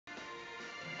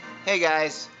Hey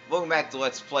guys, welcome back to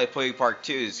Let's Play PokePark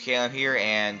 2. This is Caleb here,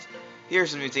 and here's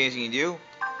some new things you can do.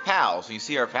 Pals. You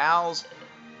see our pals?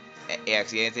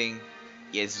 Actually, anything?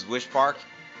 Yeah, this is Wish Park.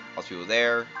 Lots of people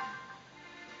there.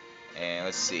 And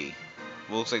let's see.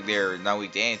 Well, looks like they're not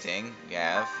weak to anything. We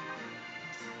have.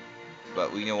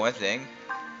 But we know one thing.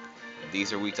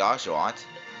 These are weak to Oshawott.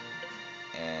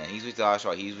 And he's weak to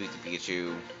Oshawott, he's weak to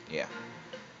Pikachu. Yeah.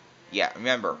 Yeah,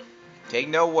 remember. Take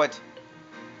note what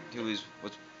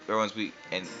everyone's weak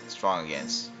and strong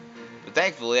against. But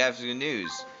thankfully, I have some good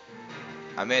news.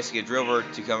 I managed to get Drilver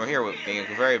to come over here with being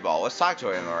a Fairy Ball. Let's talk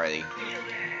to him already.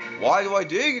 Why do I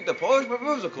dig to polish my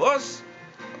moves, of course?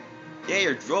 Yeah,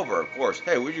 you're Drilver, of course.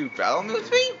 Hey, would you battle me with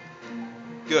me?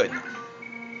 Good.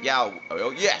 Yeah,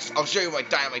 yes, I'll show you what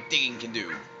dynamite digging can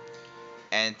do.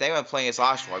 And the thing about playing as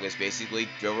Oshawott is basically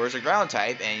Drilver is a ground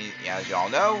type, and as y'all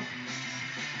know,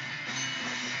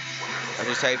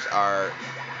 other types are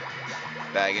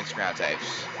bad against ground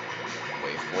types.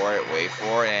 Wait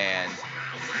for it, and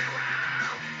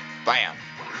bam!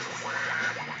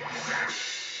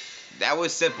 That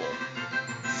was simple.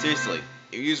 Seriously,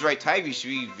 if you use the right type, you should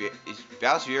be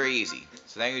balance very easy.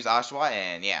 So then I use Oshawott,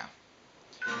 and yeah.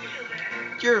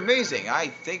 You're amazing. I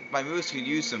think my moves could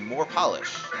use some more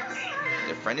polish.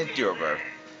 They're friended Drover.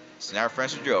 So now we're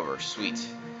friends with Drover. Sweet.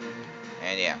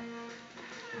 And yeah.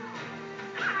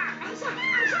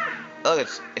 Look,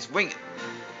 it's Wing.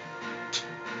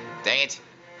 Dang it.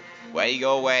 Why do you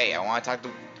go away? I want to talk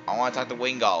to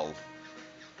Wingull.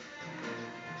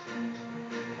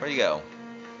 Where'd you go?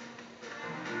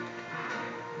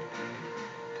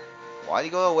 Why'd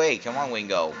you go away? Come on,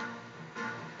 Wingull.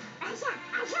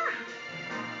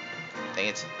 Dang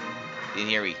it. Didn't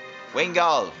hear me.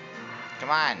 Wingull!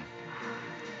 Come on.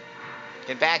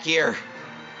 Get back here.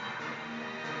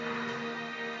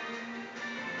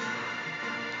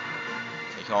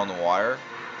 Can you call in the water?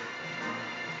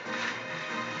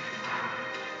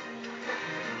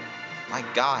 My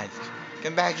God.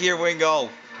 Come back here, Wingull.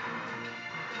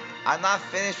 I'm not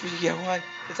finished with you. I want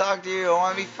to talk to you. I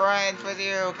want to be friends with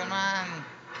you. Come on.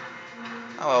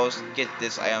 Oh, well, let's get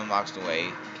this item boxed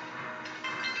away.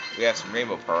 We have some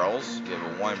rainbow pearls. We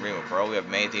have one rainbow pearl. We have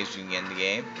many things you can get in the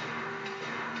game.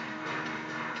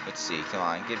 Let's see. Come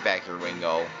on. Get back here,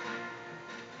 Wingull.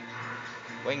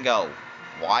 Wingull.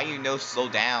 Why you no slow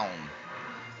down?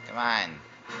 Come on.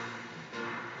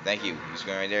 Thank you. He's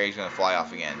going right there. He's going to fly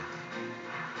off again.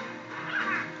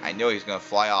 I know he's going to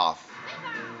fly off.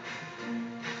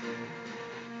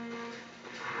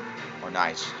 Or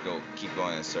not. Just keep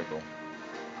going in a circle.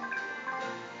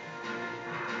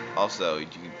 Also, you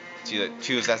can see that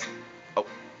choose that's. Oh,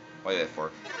 what is that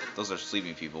for? Those are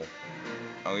sleeping people.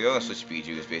 Oh, you're gonna switch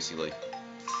Pikachu, basically.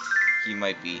 He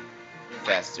might be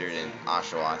faster than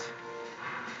Oshawott.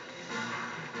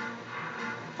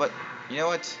 But you know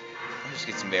what? I'll just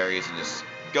get some berries and just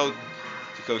go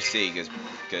to Cove City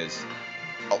because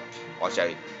oh, watch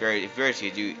out! If berries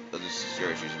hit you, they'll just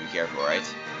search you, so be careful, right?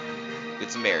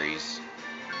 Get some berries.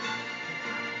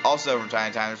 Also, from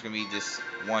time to time, there's gonna be this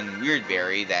one weird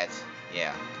berry that,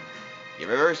 yeah. Yeah,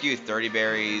 red berries give you 30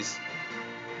 berries.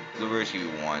 Blueberries give you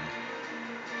 1.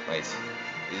 Wait,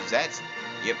 is that?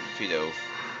 Yep, Pidove.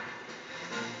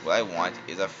 What I want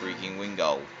is a freaking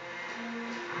Wingull.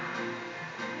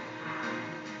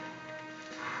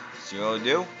 See what I'll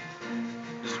do?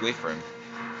 Just wait for him.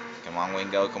 Come on,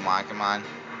 Wingull, come on, come on.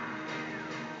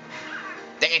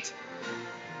 Dang it!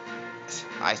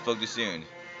 I spoke too soon.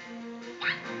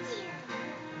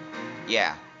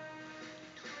 Yeah.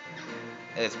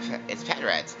 It's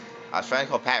Patrat. I was trying to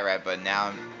call Patrat, but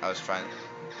now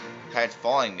Patrat's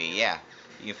following me, yeah.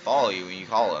 He can follow you when you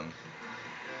call him.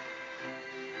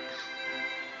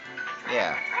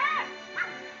 Yeah.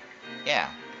 Yeah.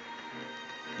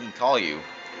 He can call you.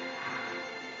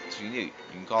 That's what you do. You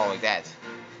can call him like that.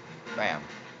 Bam.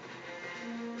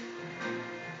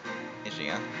 Interesting,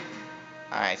 huh?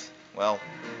 Alright. Well,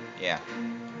 yeah.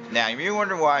 Now, you may be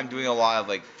wondering why I'm doing a lot of,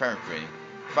 like, friend recruiting.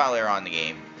 Finally, later on in the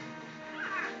game.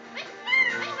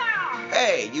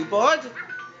 Hey, you bored?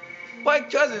 My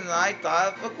cousin and I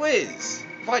thought of a quiz.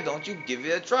 Why don't you give it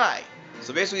a try?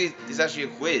 So basically, it's actually a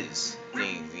quiz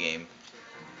thing in the game.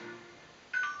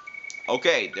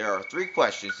 Okay, there are 3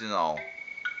 questions in all.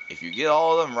 If you get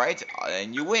all of them right,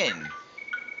 then you win.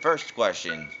 First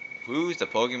question. Who's the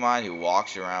Pokemon who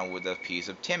walks around with a piece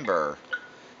of timber?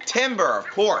 Timbur, of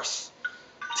course!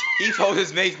 He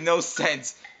poses makes no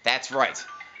sense. That's right.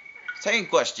 Second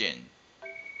question.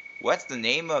 What's the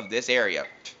name of this area?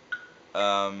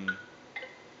 Cove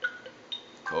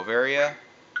area?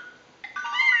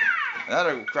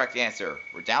 Another correct answer.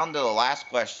 We're down to the last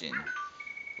question.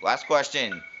 Last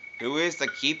question. Who is the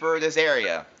keeper of this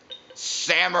area?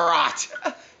 Samurott!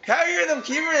 How are you the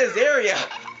keeper of this area?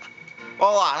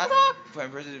 Voila,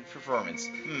 performance.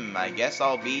 I guess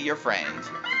I'll be your friend.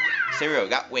 Cereal,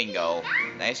 got Wingo.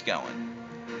 Nice going.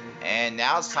 And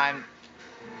now it's time.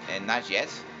 And not yet.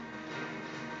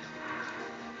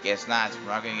 Guess not.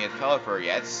 We're not gonna get Pelipper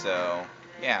yet, so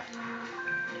yeah.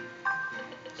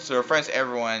 So we're friends with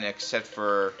everyone except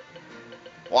for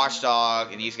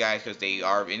Watchdog and these guys because they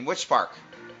are in which park?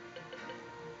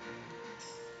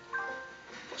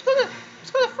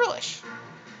 Let's go to Frillish.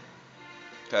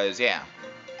 Cause yeah.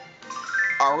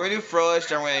 We're gonna do Frillish,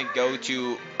 then we're gonna go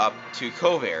to up to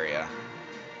Cove area.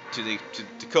 To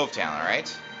Cove Town,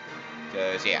 alright?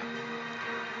 Cause yeah.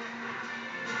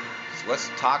 So let's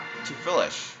talk to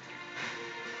Frillish.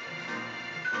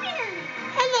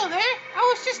 Hello there.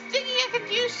 I was just thinking I could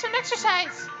use some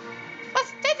exercise.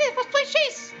 Let's play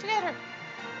chase together.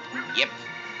 Yep.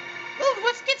 Well,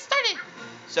 let's get started.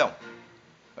 So,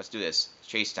 let's do this.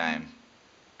 Chase time.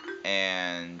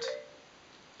 And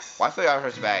well, I feel like I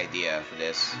was a bad idea for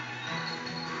this.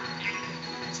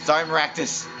 Sorry,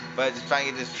 Maractus, but just trying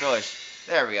to get this Frillish.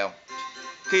 There we go.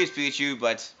 Could use Pikachu,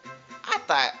 but I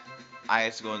thought I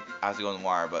had to go in the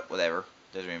water, but whatever.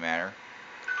 Doesn't really matter.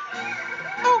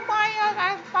 Oh my,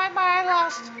 I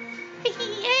lost.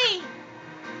 Hey.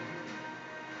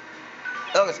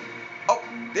 Oh,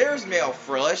 there's male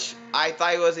Frillish. I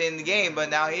thought he wasn't in the game, but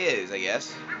now he is, I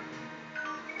guess.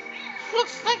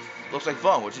 Looks like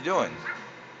fun. What you doing?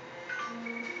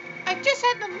 I just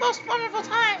had the most wonderful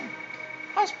time.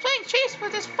 I was playing chase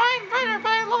with this fine runner, but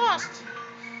I lost.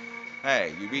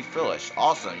 Hey, you beat Frillish.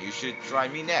 Awesome. You should try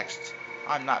me next.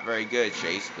 I'm not very good at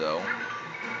chase, though.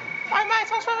 My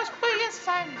that's what I was playing this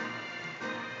time.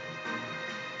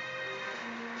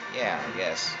 Yeah, I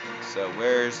guess. So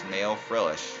where's male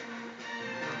Frillish?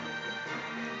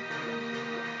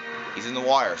 He's in the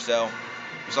water. So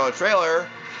you saw the trailer.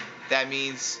 That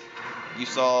means you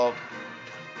saw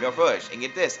male Frillish. And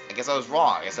get this, I guess I was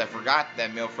wrong. I guess I forgot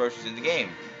that male Frillish was in the game.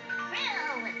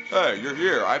 Hey, you're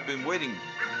here. I've been waiting.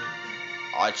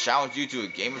 I challenge you to a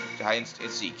game of hide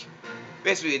and seek.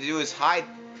 Basically, what you do is hide.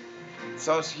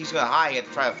 So he's gonna hide. You have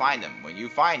to try to find him. When you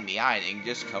find me hiding,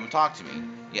 just come talk to me.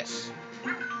 Yes.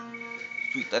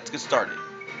 Sweet. Let's get started.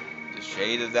 The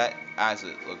shade of that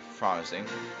asset looks promising.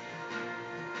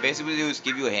 Basically, what we do is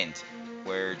give you a hint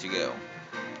where to go.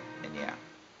 And yeah.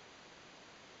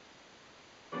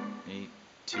 3,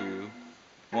 2,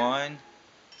 1.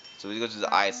 So we go to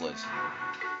the islet,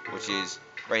 which is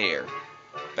right here.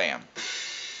 Bam.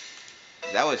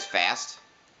 That was fast.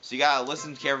 So you gotta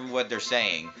listen carefully to what they're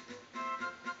saying.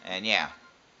 And yeah.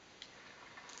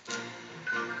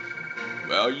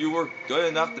 Well, you were good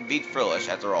enough to beat Frillish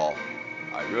after all.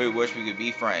 I really wish we could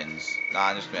be friends. Nah,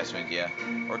 I'm just messing with you.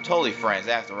 We're totally friends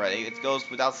after all. It goes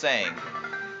without saying.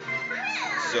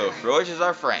 So, Frillish is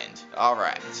our friend.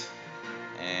 Alright.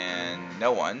 And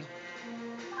no one.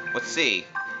 Let's see.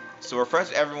 So we're friends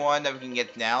with everyone that we can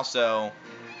get now, so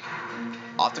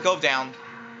off to Cove Town.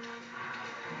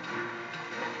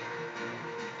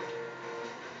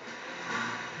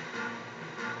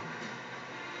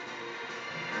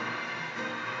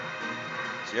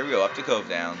 So here we go, up to Cove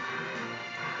Town.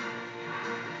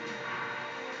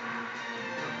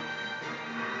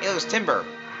 Hey, it was Timbur.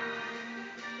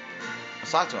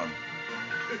 Let's talk to him.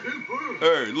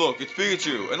 Hey, look, it's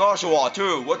Pikachu, and Oshawa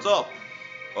too, what's up?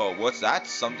 Oh, what's that?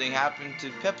 Something happened to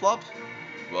Piplup?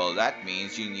 Well, that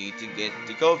means you need to get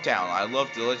to Cove Town. I'd love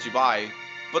to let you by,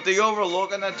 but the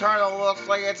Overlook and the Tunnel looks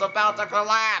like it's about to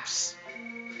collapse.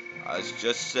 It's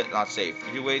just not safe.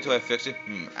 Could you wait till I fix it?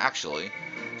 Actually,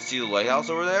 see the lighthouse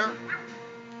over there?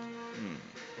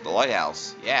 The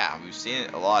lighthouse. Yeah, we've seen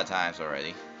it a lot of times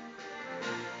already.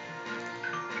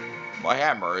 My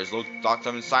hammer is locked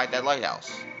up inside that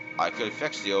lighthouse. I could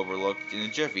fix the Overlook in a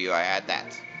jiffy if I had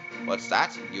that. What's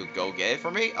that? You go get it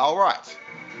for me? Alright.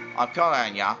 I'm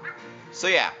counting on ya. So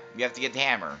yeah, you have to get the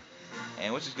hammer.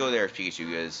 And let's just go there as Pikachu,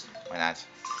 because why not?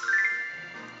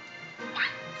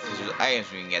 Because there's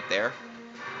items we can get there.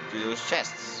 Through those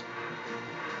chests.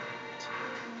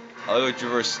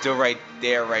 Traverse still right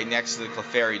there, right next to the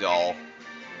Clefairy doll.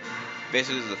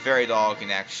 Basically, the Fairy doll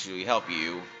can actually help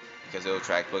you, because it'll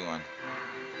attract Pokemon.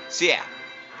 So yeah,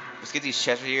 let's get these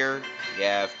chests right here. You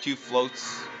have 2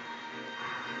 floats.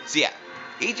 So yeah,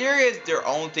 each area has their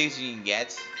own things you can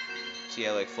get. So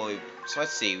yeah, like fully. So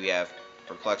let's see, we have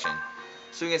for collection.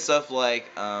 So we get stuff like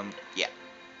yeah,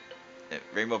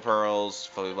 rainbow pearls,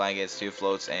 floaty blankets, 2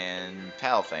 floats, and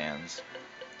paddle fans.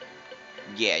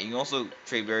 Yeah, you can also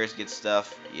trade berries to get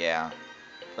stuff. Yeah,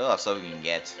 a lot of stuff you can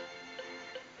get.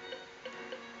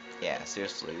 Yeah,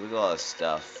 seriously, look at all this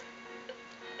stuff.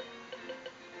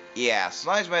 Yeah,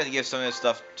 sometimes we have to give some of this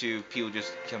stuff to people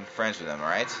just become friends with them,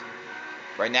 alright?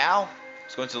 Right now,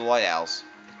 let's go into the lighthouse.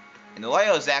 And the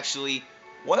lighthouse is actually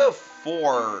one of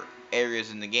 4 areas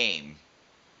in the game.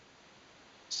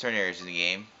 Certain areas in the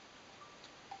game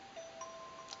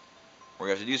where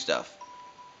you have to do stuff.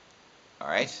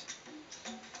 Alright?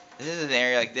 This is an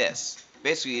area like this.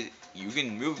 Basically, you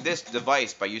can move this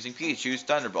device by using Pikachu's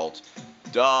Thunderbolt.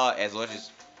 Duh, as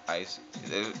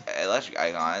electric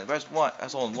icon. Press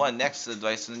hold 1 next to the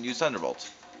device and then use Thunderbolt.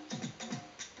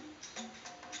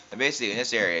 And basically, in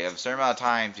this area, you have a certain amount of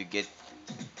time to get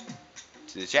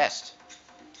to the chest.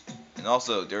 And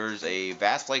also, there's a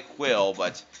vast like quill,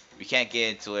 but we can't get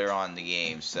it until later on in the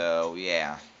game, so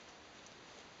yeah.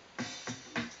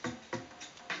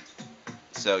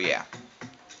 So yeah.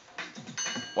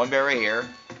 One bear right here.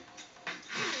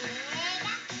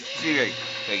 It's very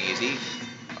quick and easy.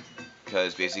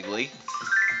 Because basically,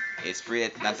 it's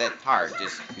not that hard.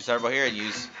 Just you start about here and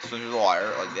use swim through the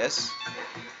water like this.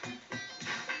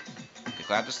 You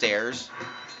climb up the stairs.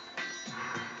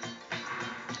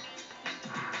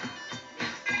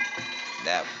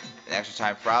 That an extra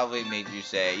time probably made you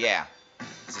say, yeah,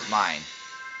 this is mine.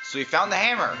 So we found the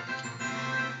hammer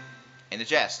in the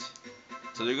chest.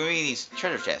 So they're going to be these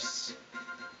treasure chests.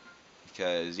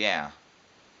 Because, yeah,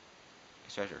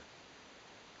 it's treasure.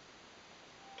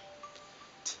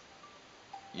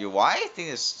 Why I think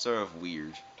it's sort of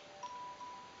weird.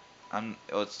 Well,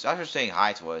 it's Joshua saying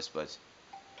hi to us, but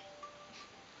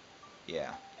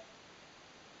yeah,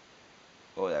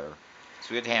 whatever.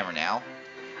 So we get the hammer now,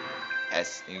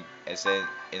 as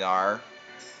in our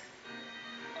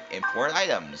important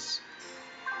items.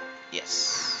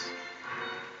 Yes,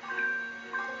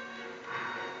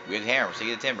 we get the hammer. So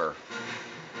we get the timber.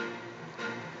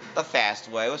 The fast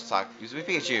way was use with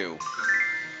Pikachu.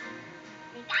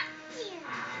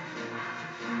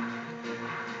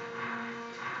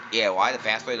 Yeah, why the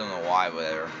fast way? I don't know why.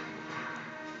 Whatever.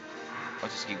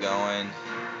 Let's just keep going.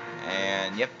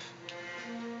 And yep.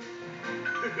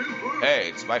 Hey,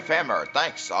 it's my hammer.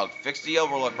 Thanks. I'll fix the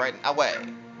overlook right away.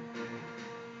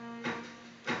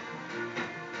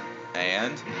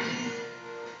 And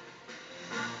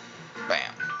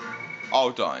bam.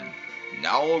 All done.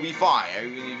 Now we'll be fine.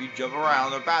 Even if you jump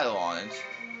around or battle on it.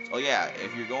 Oh yeah,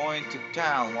 if you're going to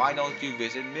town, why don't you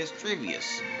visit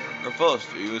Mischievous? Her post,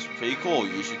 it was pretty cool.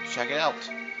 You should check it out.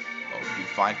 Hope you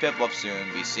find Piplup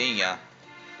soon. Be seeing ya.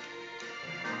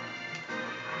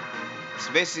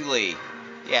 So basically,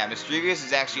 yeah, Mischievous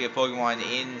is actually a Pokemon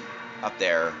up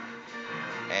there,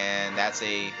 and that's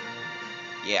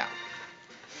yeah.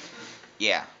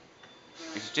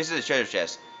 It's just a treasure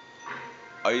chest.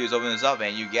 All you do is open this up,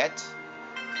 and you get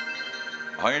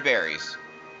 100 berries.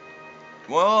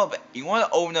 Well, you want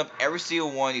to open up every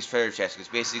single one of these treasure chests because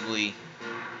basically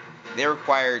they're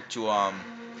required to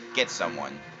get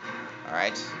someone. All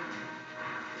right.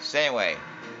 So anyway,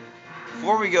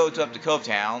 before we go up to Cove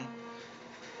Town,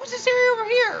 what's this area over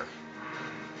here?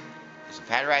 There's some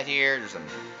pad right here. There's some.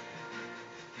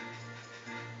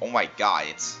 Oh my God!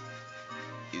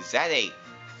 Is that a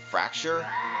fracture?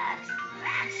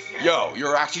 Yo,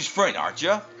 you're Axie's friend, aren't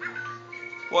you?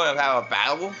 Want to have a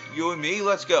battle? You and me?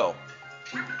 Let's go.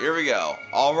 Here we go.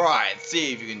 Alright,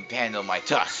 see if you can handle my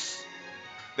tusks.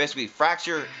 Basically,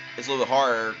 fracture is a little bit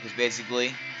harder, because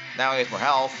basically, now he has more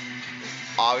health.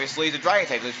 Obviously, it's a dragon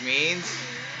type, which means...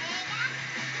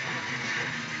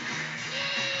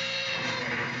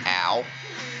 Ow.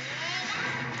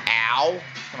 Ow.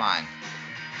 Come on.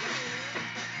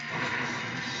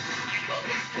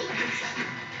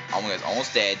 Oh my God, it's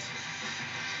almost dead.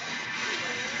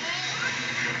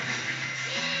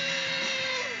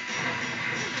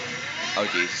 Oh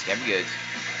jeez, this can't be good.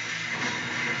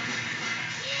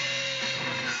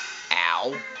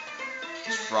 Ow.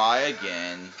 Try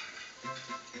again.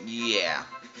 Yeah,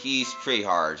 he's pretty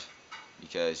hard.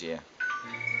 Because, yeah.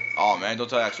 Oh man, don't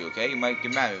tell Axie, okay? You might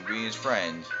get mad at me being his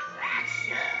friend.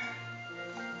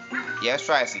 Yeah, let's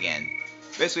try this again.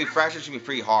 Basically, Fracture should be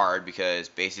pretty hard because,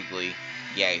 basically,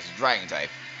 yeah, he's a dragon type.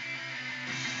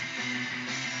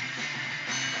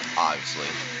 Obviously.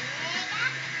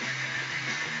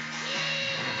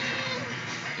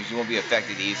 Usually won't be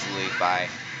affected easily by...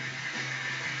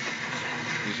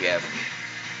 Who's we have?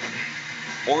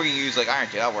 Or we can use, like, Iron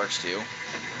Tail, that works too.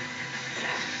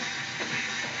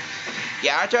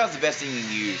 Yeah, Iron Tail is the best thing you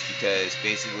can use because,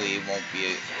 basically, it won't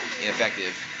be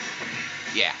ineffective.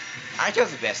 Yeah. Iron Tail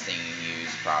is the best thing you can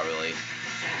use, probably.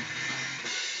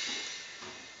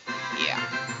 Yeah.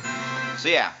 So,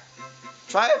 yeah.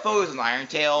 Try to focus on Iron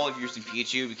Tail if you're using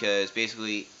Pikachu because,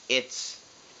 basically, it's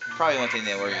probably one thing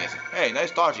that we're using. Hey,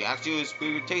 nice dodging. Actually,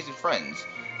 we were tasting friends.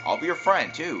 I'll be your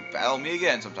friend too. Battle me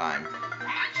again sometime.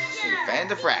 So defend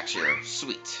the fracture.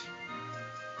 Sweet.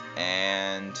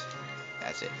 And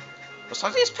that's it. What's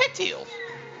on this pet deal?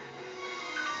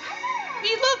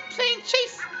 We love playing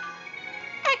chase.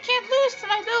 I can't lose to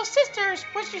my little sisters.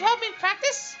 Would you help me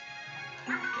practice?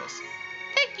 Yes.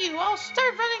 Thank you. I'll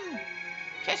start running.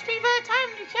 Catch me by the time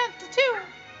you count to 2.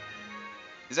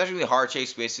 It's actually a hard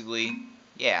chase, basically.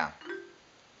 Yeah.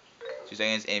 2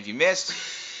 seconds, and if you missed,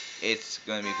 it's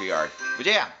gonna be pretty hard. But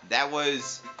yeah, that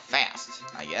was fast,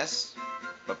 I guess.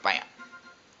 But bam.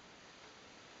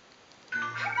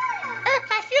 Eric,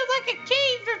 I feel like a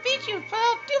cave or beat you, but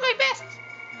I'll do my best.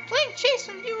 Playing chase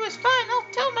with you is fun.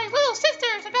 I'll tell my little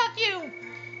sisters about you.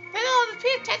 Then all the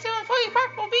Pikachu and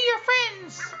PokePark will be your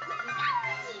friends.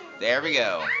 There we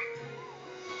go.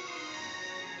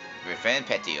 Your friend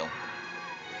pet deal.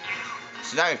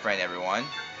 So now your friend, everyone.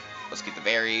 Let's get the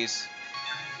berries.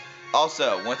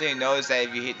 Also, one thing to know is that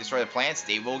if you destroy the plants,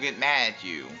 they will get mad at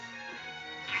you.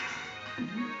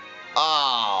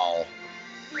 Oh.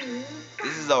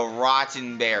 This is a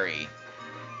rotten berry.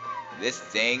 This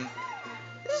thing.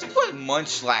 This is what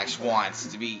Munchlax wants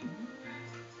to be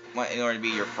in order to be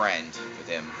your friend with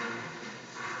him.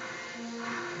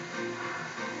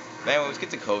 But anyway, let's get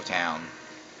to Cove Town.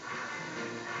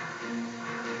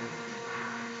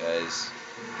 Because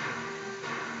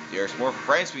there's more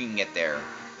friends we can get there.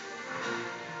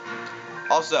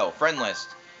 Also, friend list.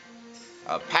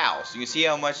 Pals. You can see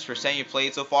how much percent you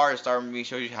played so far. Start me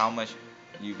shows you how much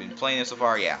you've been playing it so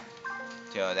far. Yeah.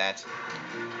 Tell you that.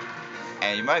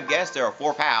 And you might guess there are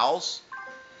 4 pals.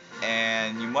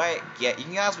 And you might get you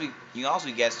can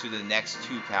also guess who the next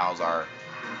 2 pals are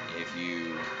if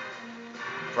you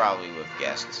probably would have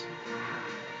guessed.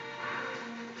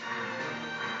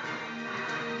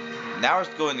 Now let's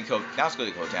go to Cove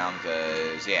Town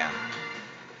because yeah.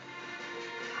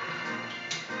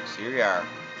 So here we are.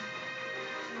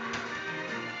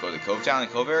 Go to Cove Town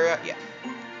and Cove area?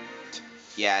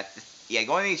 Yeah. Yeah,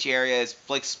 going to each area is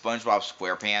like SpongeBob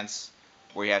SquarePants,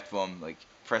 where you have to like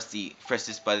press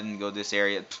this button and go to this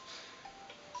area.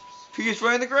 He's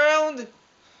right on the ground!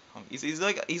 He's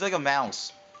like a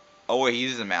mouse. Oh wait, he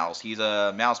is a mouse. He's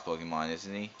a mouse Pokemon,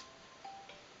 isn't he?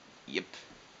 Yep.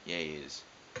 Yeah, he is.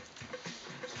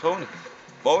 Welcome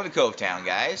to Cove Town,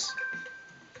 guys.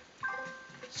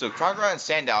 So Crocodile and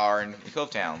Sandal are in Cove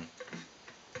Town.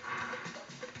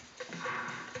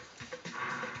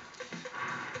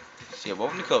 So yeah,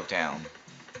 welcome to Cove Town.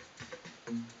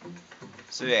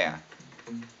 So yeah,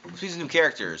 these new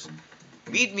characters.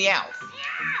 Meet Meowth.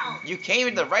 You came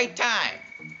at the right time.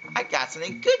 I got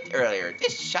something good earlier.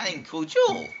 This shining cool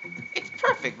jewel. It's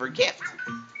perfect for a gift.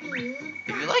 If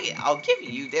you like it, I'll give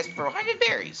you this for 100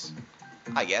 berries.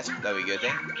 I guess that'd be a good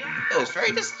thing. It was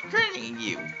very discerning of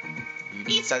you. If you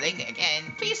need something again,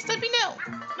 please let me know.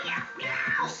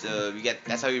 So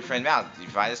that's how you friend Meowth. You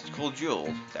find this cool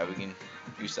jewel that we can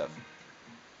do stuff.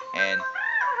 And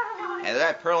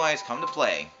that Purloin's come to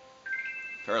play.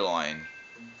 Purloin.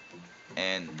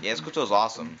 And yeah, this Crypto is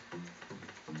awesome.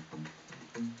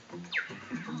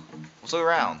 Let's look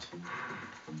around.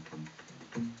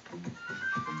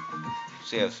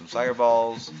 So you have some Fire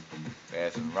Balls. We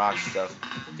have some rock stuff.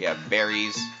 We have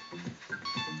berries.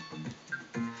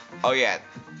 Oh yeah,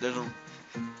 there's a.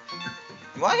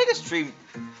 You want to hit this tree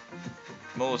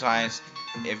multiple times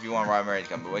if you want Roddenberry to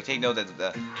come. But take note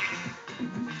that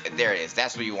there it is.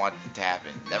 That's what you want to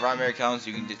happen. That Roddenberry comes,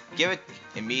 you can just give it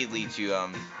immediately to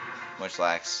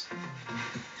Munchlax.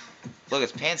 Look,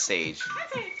 it's Pan Stage.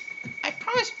 I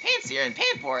promised Pansy and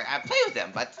Panpour I'd play with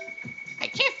them, but I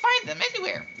can't find them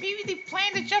anywhere. Maybe they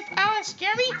plan to jump out and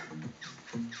scare me?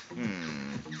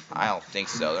 I don't think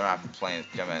so. They're not planning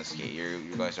to jump out and skate. You're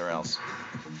going somewhere else.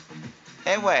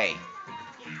 Anyway,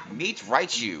 meet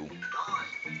Raichu.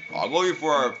 I'm looking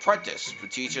for an apprentice to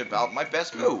teach about my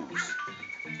best moves.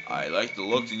 I like the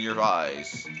look in your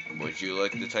eyes. Would you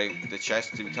like to take the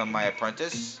chest to become my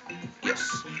apprentice?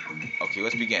 Yes. Okay,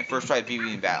 let's begin. First try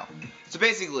PvP in battle. So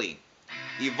basically,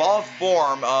 the evolved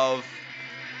form of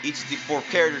each of the 4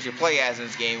 characters you play as in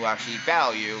this game will actually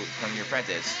battle you, become your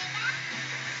apprentice.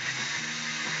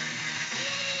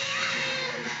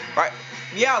 Right,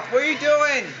 Meowth, what are you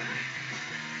doing?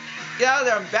 Get out of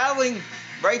there, I'm battling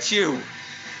Raichu.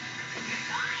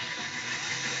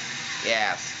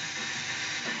 Yes.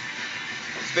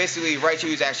 So basically, Raichu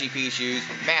is actually Pikachu's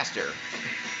master.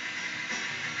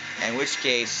 In which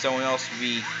case, someone else would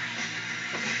be.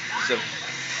 So,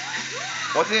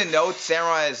 one thing to note,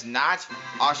 Samurai is not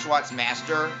Oshawtt's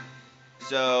master.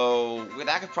 So,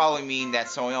 that could probably mean that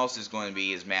someone else is going to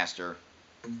be his master.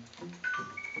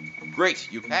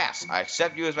 Great, you pass. I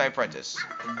accept you as my apprentice.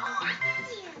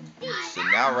 So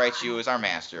now write you as our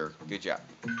master. Good job.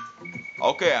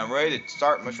 Okay, I'm ready to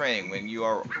start my training when you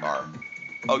are.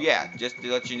 Oh yeah, just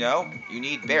to let you know, you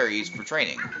need berries for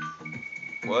training.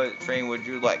 What training would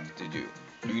you like to do?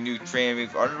 You can do training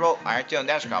for Underbolt, Iron Tail, and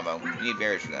Dash Combo. You need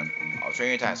berries for them. I'll train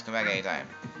you anytime, so come back anytime.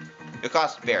 It'll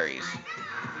cost berries.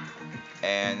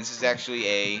 And this is actually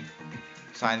a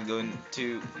sign to go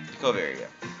into the Cove area.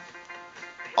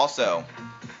 Also,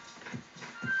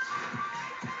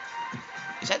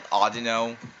 is that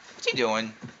Audino? What's he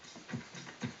doing?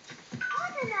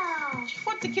 You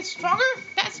want to get stronger?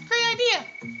 That's a great idea.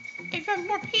 If you have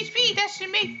more HP, that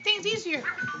should make things easier.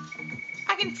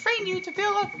 I can train you to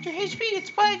build up your HP. It's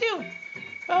what I do.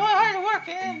 But a lot hard work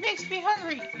and it makes me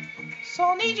hungry. So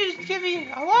I'll need you to give me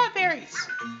a lot of berries.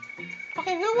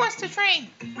 Okay, who wants to train?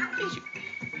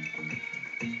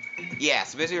 Yeah,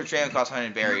 so basically your training costs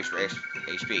 100 berries for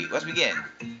HP. Let's begin.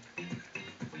 And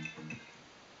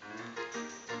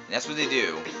that's what they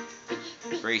do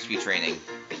for HP training.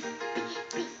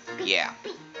 Yeah,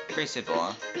 pretty simple,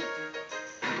 huh?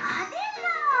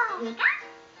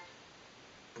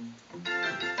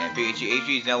 And Pikachu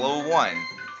HP is now level 1.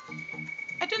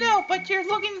 I don't know, but you're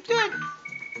looking good.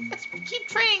 Let's keep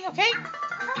training, okay?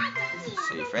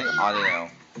 So your friend Audino.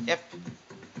 Yep.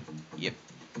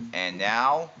 And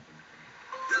now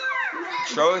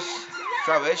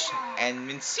Trovish and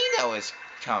Mincino has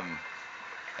come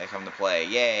to play.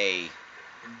 Yay!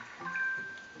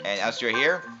 And as you're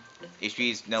here,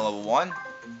 HP is now level 1.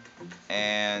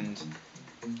 And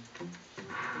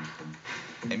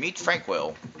meet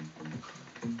Tranquil.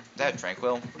 Is that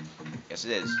Tranquil? Yes,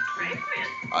 it is.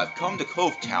 I've come to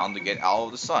Cove Town to get out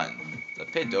of the sun. The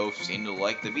Piddo seem to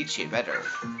like the beach better.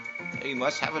 You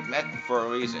must have it met for a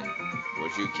reason.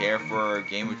 Would you care for a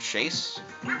game of chase?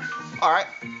 Alright,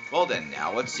 well then,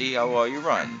 now let's see how well you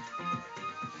run.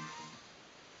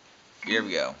 Here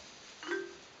we go.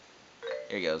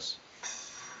 Here he goes.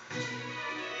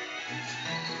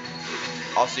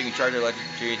 Also, you can charge your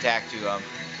electric attack to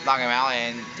knock him out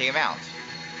and take him out.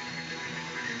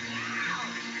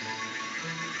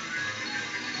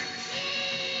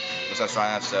 Was not strong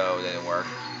enough, so it didn't work.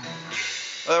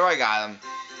 But I got him.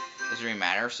 Doesn't really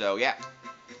matter, so yeah.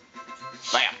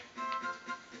 Bam!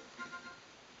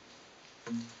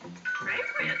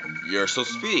 You're so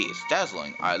speedy, it's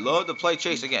dazzling. I love to play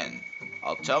chase again.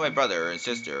 I'll tell my brother and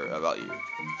sister about you.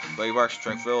 PokePark,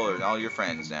 Tranquil, and all your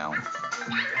friends now.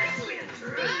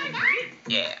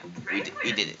 Yeah, we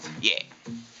did it. Yeah.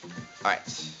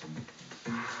 Alright.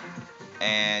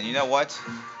 And you know what?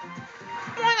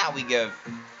 Why not we give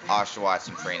Oshawott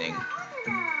some training?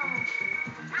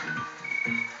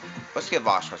 Let's give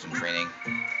Oshawott some training.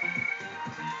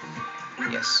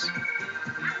 Yes.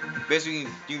 Basically,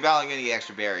 you can battle and get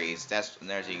extra berries. That's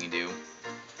another thing you can do.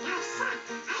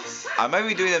 I might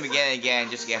be doing them again and again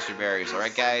just to get extra berries.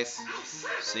 Alright, guys?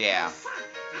 So, yeah.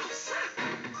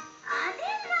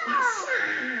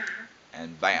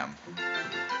 And bam.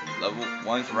 Level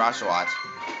 1 for Oshawott.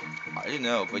 I didn't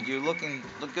know, but you look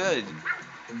good.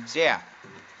 So, yeah.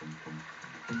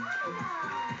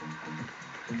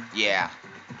 Yeah.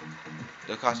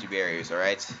 They'll cost you berries,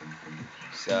 alright?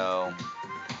 So,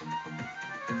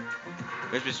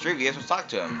 there's Mr. Street, let's talk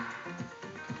to him.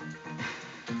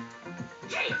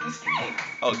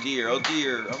 Oh dear,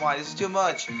 oh my, this is too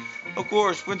much. Of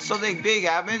course, when something big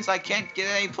happens, I can't get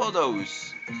any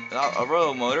photos. Without a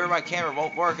roto motor, my camera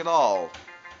won't work at all.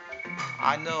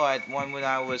 I know I had one when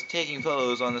I was taking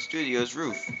photos on the studio's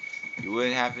roof. You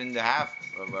wouldn't happen to have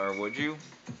or would you?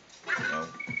 No.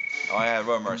 Oh, I had a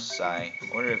rotor side.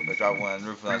 I wonder if I dropped one on the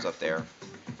roof when I was up there.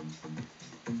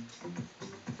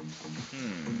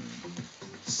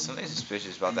 Something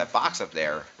suspicious about that box up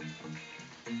there.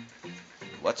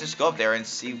 Let's just go up there and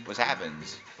see what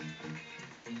happens.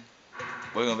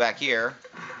 We'll go back here.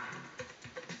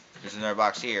 There's another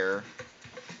box here.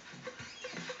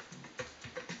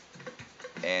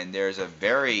 And there's a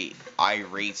very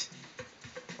irate,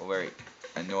 or very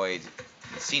annoyed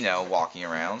Casino walking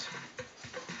around.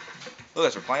 Look at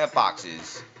us, we're climbing up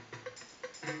boxes.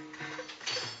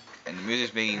 And the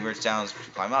music's making weird sounds as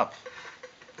we climb up.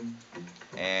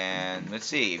 And let's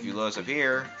see, if you load us up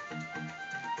here,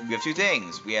 we have two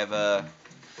things. We have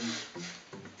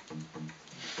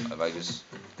if I just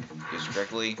guess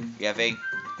correctly, we have a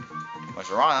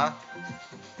Masharana,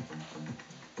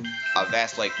 a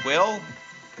vast like quill,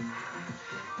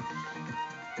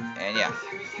 and yeah.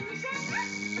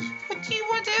 What do you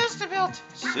want to ask about?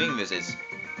 Swing visits.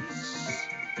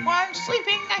 While I'm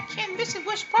sleeping, I can visit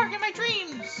Wish Park in my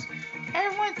dreams.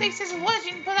 Everyone thinks it's a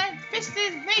legend, but I've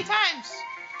visited it many times.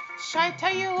 Should I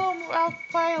tell you a little about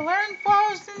what I learned while I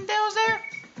was there?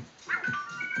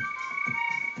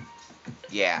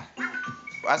 Yeah.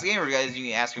 Well, as a gamer, guys,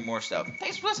 you can ask her more stuff.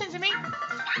 Thanks for listening to me.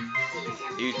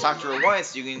 You talk to her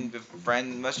once, you can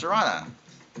befriend Mr. Rana.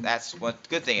 That's one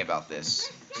good thing about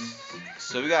this.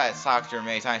 So we gotta talk to her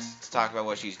many times to talk about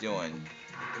what she's doing.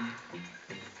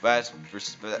 But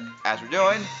as we're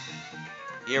doing,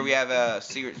 here we have a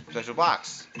secret special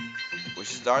box,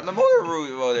 which is our the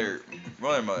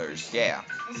roller motors. Yeah.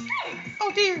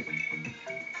 Oh dear.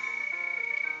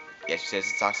 Yeah, she says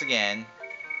it talks again.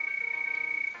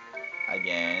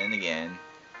 Again and again.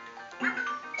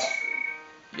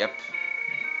 Yep.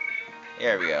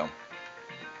 There we go.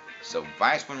 So,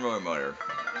 minus one roller motor.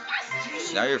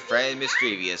 So now your friend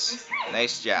Mischievous.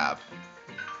 Nice job.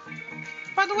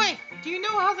 By the way, do you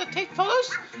know how to take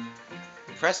photos?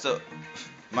 Press the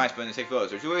minus button to take photos.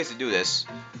 There are two ways to do this.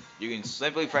 You can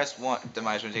simply press the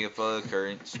minus button to take a photo of the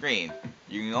current screen.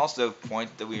 You can also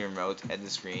point the Wii remote at the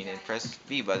screen and press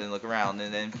B button, look around,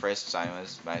 and then press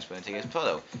minus button to take a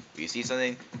photo. If you see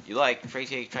something you like, try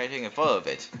taking a photo of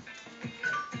it.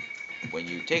 When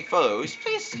you take photos,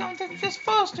 Please come to this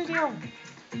photo studio.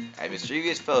 at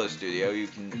Mischievous Photo Studio, you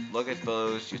can look at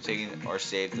photos you've taken or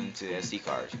save them to the SD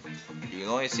card. You can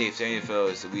only save 70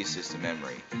 photos to Wii system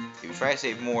memory. If you try to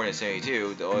save more than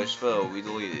 72, the oldest photo will be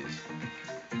deleted.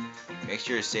 Make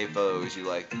sure to save photos you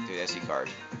like to the SD card.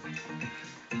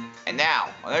 And now,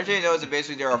 another thing to know is that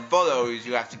basically there are photos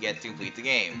you have to get to complete the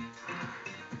game.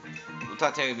 We'll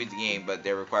not tell you to complete the game, but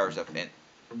they require stuff. And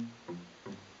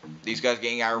these guys are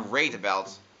getting irate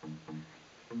about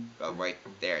right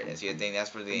there. That's the thing.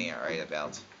 That's what they're getting irate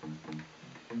about.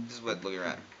 This is what looking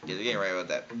around. Yeah, they're getting right about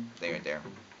that thing right there.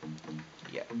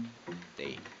 Yeah,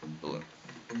 they balloon.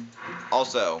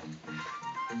 Also,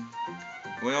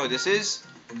 you know what this is?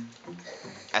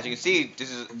 As you can see,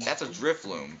 that's a drift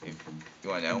loom. If you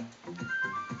want to know.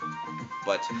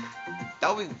 But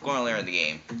that'll be going on later in the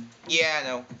game. Yeah, I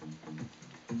know.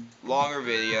 Longer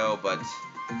video, but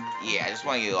yeah, I just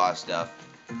want to get a lot of stuff.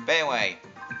 But anyway,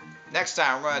 next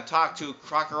time we're going to talk to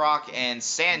Crocorock and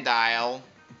Sandile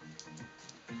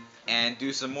and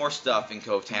do some more stuff in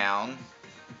Cove Town.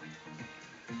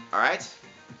 Alright?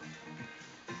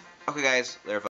 Okay guys, later.